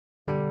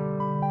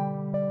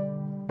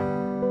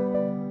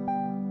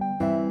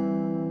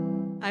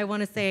I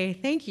want to say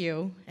thank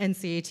you,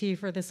 NCET,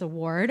 for this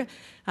award.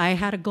 I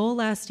had a goal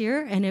last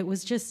year, and it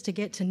was just to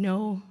get to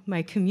know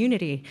my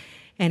community,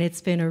 and it's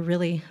been a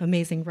really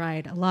amazing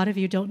ride. A lot of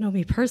you don't know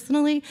me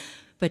personally,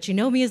 but you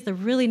know me as the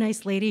really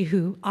nice lady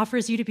who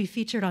offers you to be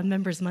featured on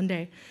Members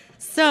Monday.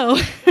 So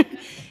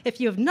if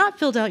you have not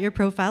filled out your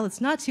profile,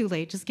 it's not too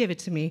late. Just give it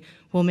to me.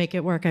 We'll make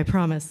it work, I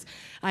promise.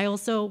 I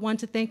also want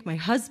to thank my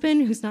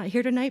husband, who's not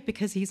here tonight,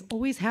 because he's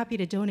always happy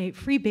to donate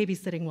free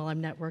babysitting while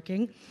I'm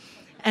networking.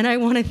 And I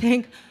want to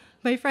thank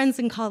my friends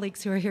and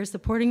colleagues who are here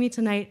supporting me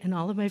tonight, and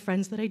all of my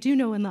friends that I do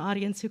know in the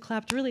audience who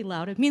clapped really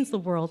loud. It means the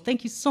world.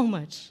 Thank you so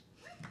much.